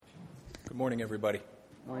Good morning, everybody.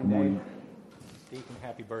 Morning, Dave. Deacon,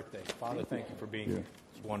 happy birthday. Father, thank you for being here.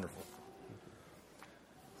 It's wonderful.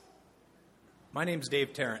 My name's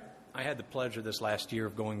Dave Tarrant. I had the pleasure this last year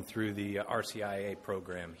of going through the RCIA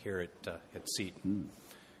program here at Seton.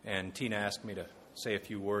 And Tina asked me to say a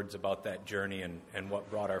few words about that journey and what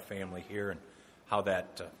brought our family here and how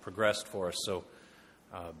that progressed for us. So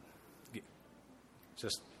it's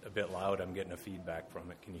just a bit loud. I'm getting a feedback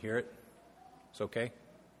from it. Can you hear it? It's okay?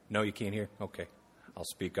 No, you can't hear? Okay. I'll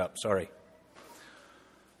speak up. Sorry.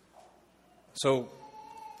 So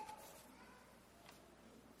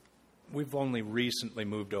we've only recently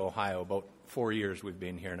moved to Ohio. About 4 years we've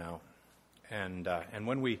been here now. And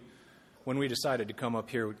when we decided to come up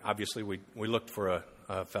here, obviously we looked for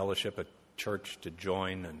a fellowship, a church to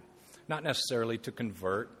join, and not necessarily to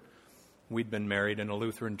convert. We'd been married in a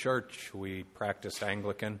Lutheran church. We practiced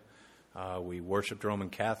Anglican. We worshiped Roman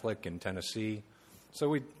Catholic in Tennessee. So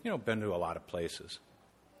we'd been to a lot of places.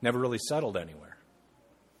 Never really settled anywhere.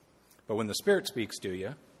 But when the Spirit speaks to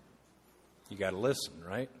you, you got to listen,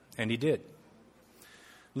 right? And he did.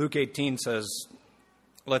 Luke 18 says,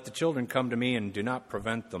 "Let the children come to me and do not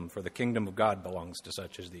prevent them, for the kingdom of God belongs to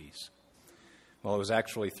such as these." Well, it was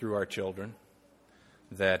actually through our children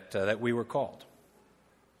that we were called.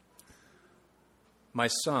 My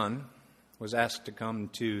son was asked to come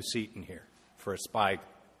to Seton here for a spy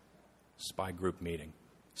group meeting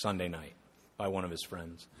Sunday night by one of his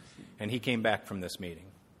friends. And he came back from this meeting,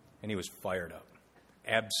 and he was fired up,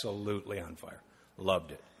 absolutely on fire,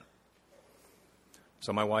 loved it.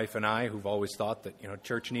 So my wife and I, who've always thought that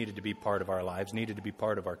church needed to be part of our lives, needed to be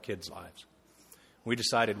part of our kids' lives, we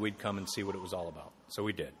decided we'd come and see what it was all about. So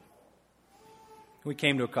we did. We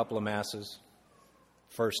came to a couple of masses.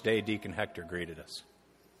 First day, Deacon Hector greeted us.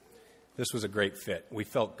 This was a great fit. We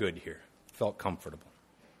felt good here, felt comfortable.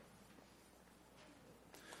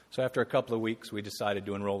 So after a couple of weeks, we decided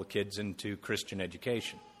to enroll the kids into Christian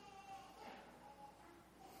education.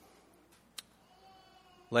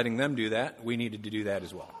 Letting them do that, we needed to do that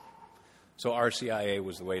as well. So RCIA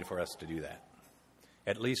was the way for us to do that.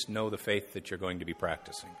 At least know the faith that you're going to be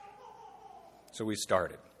practicing. So we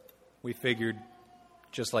started. We figured,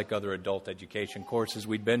 just like other adult education courses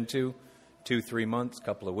we'd been to, 2-3 months,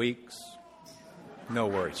 couple of weeks, no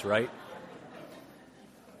worries, right?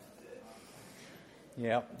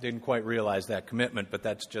 Yeah, didn't quite realize that commitment, but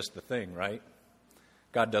that's just the thing, right?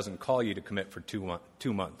 God doesn't call you to commit for 2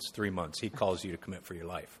 months, 3 months. He calls you to commit for your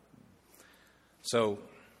life. So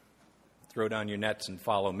throw down your nets and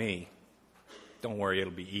follow me. Don't worry,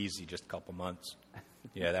 it'll be easy, just a couple months.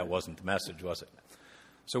 Yeah, that wasn't the message, was it?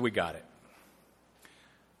 So we got it.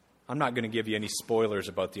 I'm not going to give you any spoilers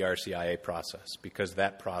about the RCIA process because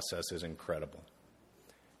that process is incredible.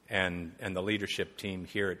 And the leadership team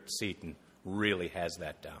here at Seton really has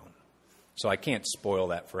that down. So I can't spoil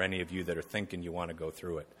that for any of you that are thinking you want to go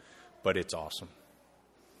through it, but it's awesome.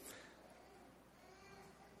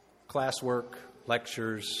 Classwork,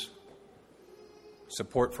 lectures,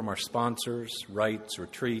 support from our sponsors, rites,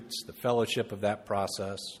 retreats, the fellowship of that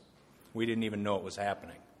process. We didn't even know it was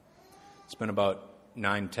happening. It's been about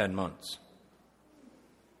 9-10 months.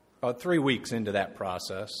 About 3 weeks into that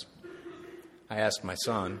process, I asked my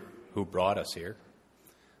son, who brought us here,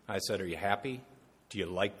 I said, "Are you happy? Do you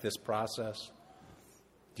like this process?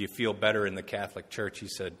 Do you feel better in the Catholic Church?" He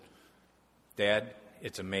said, "Dad,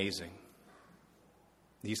 it's amazing.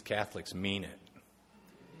 These Catholics mean it.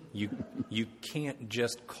 You can't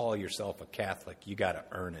just call yourself a Catholic. You got to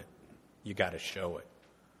earn it. You got to show it."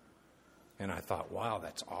 And I thought, wow,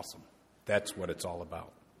 that's awesome. That's what it's all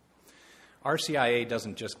about. RCIA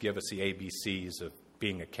doesn't just give us the ABCs of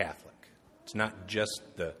being a Catholic. It's not just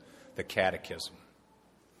the catechism.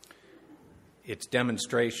 It's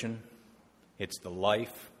demonstration, it's the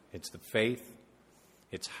life, it's the faith,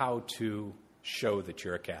 it's how to show that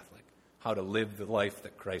you're a Catholic, how to live the life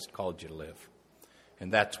that Christ called you to live.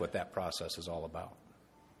 And that's what that process is all about.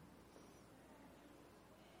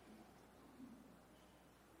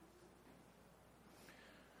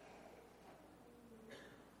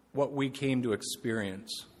 What we came to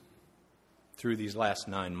experience through these last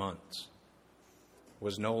 9 months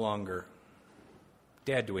was no longer,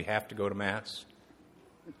 "Dad, do we have to go to Mass?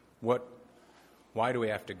 Why do we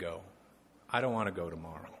have to go? I don't want to go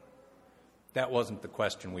tomorrow." That wasn't the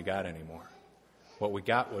question we got anymore. What we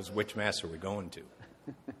got was, which Mass are we going to?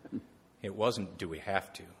 It wasn't, do we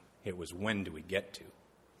have to? It was, when do we get to?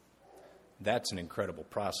 That's an incredible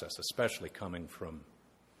process, especially coming from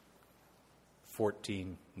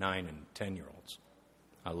 14, 9, and 10-year-olds.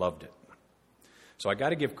 I loved it. So I got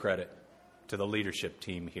to give credit to the leadership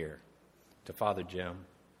team here, to Father Jim,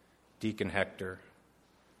 Deacon Hector,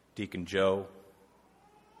 Deacon Joe,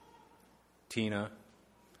 Tina,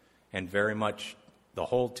 and very much the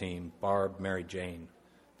whole team, Barb, Mary Jane,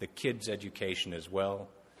 the kids' education as well,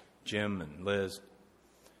 Jim and Liz.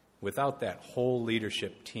 Without that whole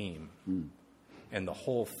leadership team and the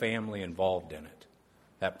whole family involved in it,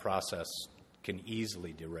 that process can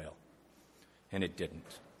easily derail. And it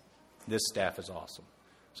didn't. This staff is awesome.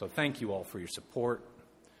 So thank you all for your support,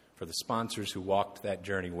 for the sponsors who walked that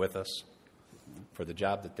journey with us, for the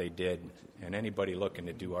job that they did, and anybody looking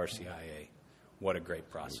to do RCIA. What a great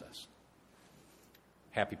process.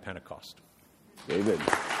 Happy Pentecost. David.